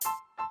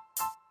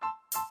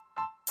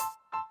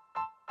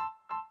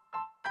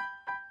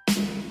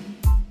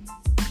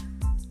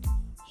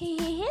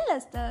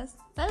listeners,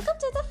 welcome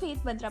to the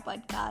Faith Mantra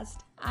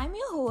podcast. I'm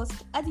your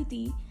host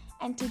Aditi,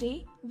 and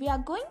today we are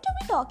going to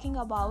be talking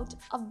about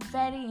a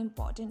very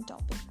important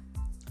topic,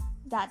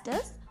 that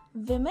is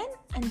women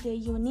and their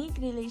unique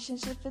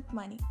relationship with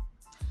money.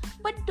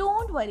 But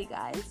don't worry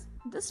guys,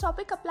 this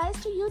topic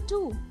applies to you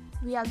too.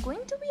 We are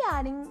going to be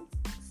adding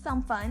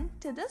some fun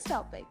to this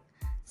topic.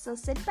 So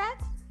sit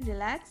back,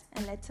 relax,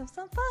 and let's have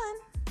some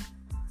fun.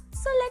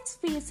 So let's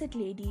face it,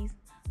 ladies.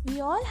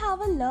 We all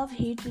have a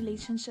love-hate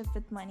relationship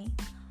with money.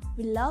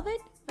 We love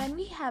it when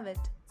we have it,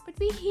 but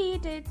we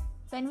hate it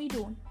when we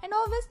don't. And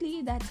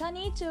obviously, that's our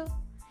nature.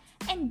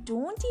 And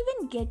don't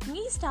even get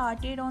me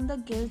started on the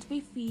guilt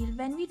we feel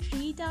when we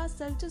treat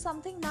ourselves to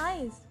something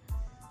nice.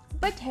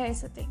 But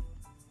here's the thing.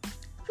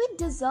 We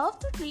deserve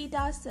to treat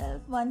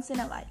ourselves once in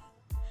a while.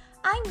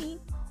 I mean,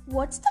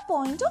 what's the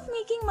point of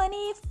making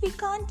money if we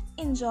can't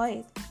enjoy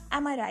it?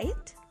 Am I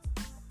right?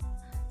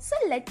 So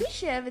let me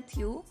share with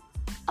you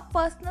a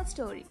personal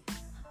story.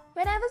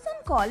 When I was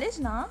in college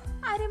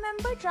I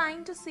remember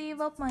trying to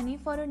save up money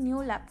for a new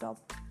laptop.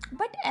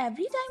 But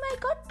every time I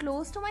got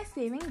close to my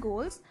saving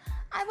goals,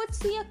 I would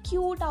see a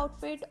cute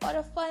outfit or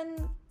a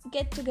fun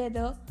get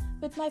together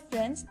with my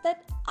friends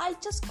that I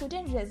just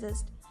couldn't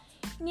resist.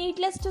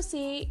 Needless to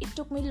say, it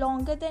took me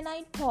longer than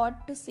I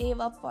thought to save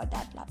up for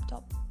that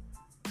laptop.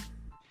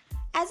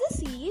 As a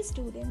CA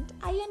student,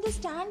 I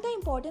understand the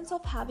importance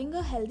of having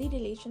a healthy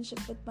relationship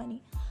with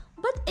money.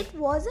 But it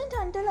wasn't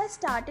until I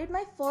started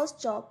my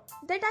first job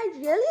that I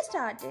really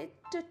started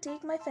to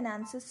take my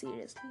finances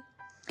seriously.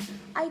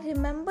 I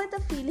remember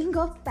the feeling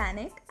of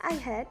panic I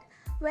had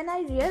when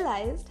I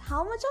realized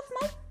how much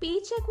of my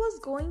paycheck was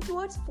going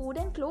towards food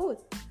and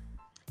clothes.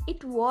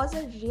 It was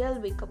a real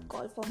wake-up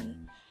call for me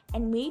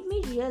and made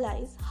me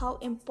realize how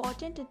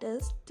important it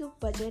is to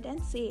budget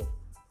and save.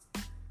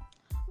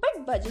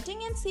 But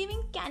budgeting and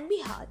saving can be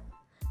hard,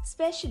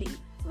 especially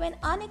when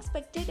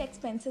unexpected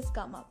expenses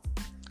come up.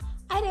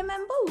 I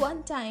remember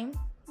one time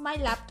my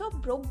laptop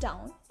broke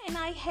down and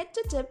I had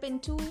to dip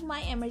into my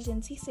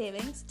emergency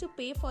savings to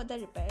pay for the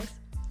repairs.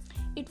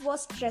 It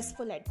was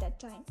stressful at that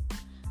time,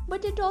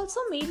 but it also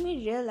made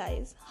me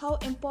realize how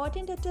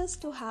important it is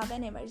to have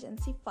an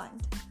emergency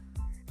fund.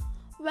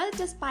 Well,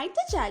 despite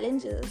the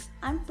challenges,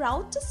 I'm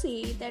proud to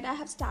say that I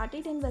have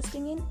started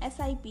investing in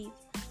SIPs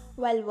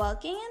while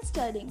working and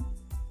studying.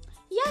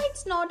 Yeah,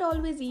 it's not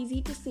always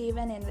easy to save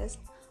and invest,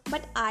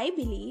 but I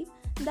believe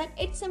that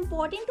it's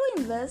important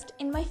to invest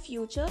in my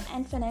future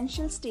and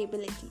financial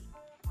stability.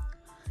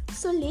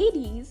 So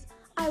ladies,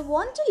 I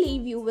want to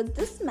leave you with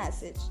this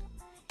message.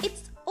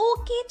 It's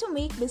okay to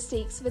make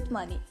mistakes with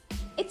money.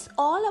 It's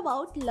all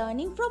about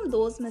learning from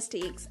those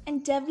mistakes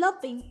and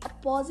developing a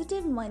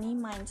positive money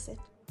mindset.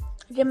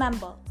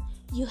 Remember,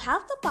 you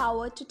have the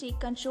power to take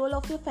control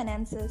of your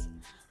finances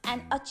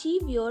and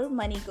achieve your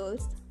money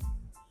goals.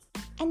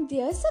 And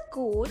there's a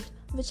quote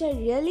which I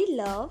really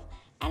love,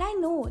 and I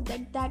know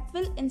that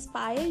will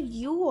inspire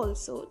you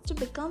also to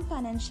become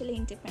financially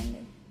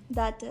independent.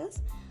 That is,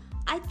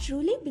 I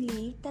truly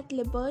believe that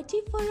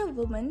liberty for a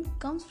woman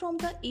comes from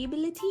the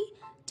ability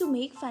to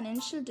make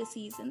financial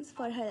decisions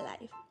for her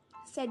life.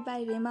 Said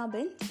by Rima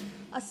Bint,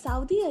 a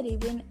Saudi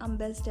Arabian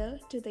ambassador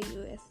to the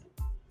US.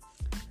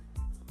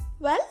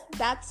 Well,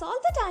 that's all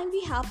the time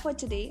we have for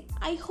today.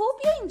 I hope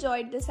you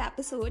enjoyed this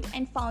episode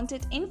and found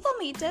it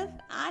informative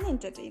and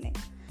entertaining.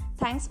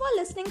 Thanks for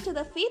listening to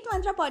the Faith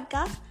Mantra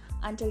podcast.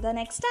 Until the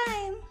next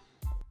time.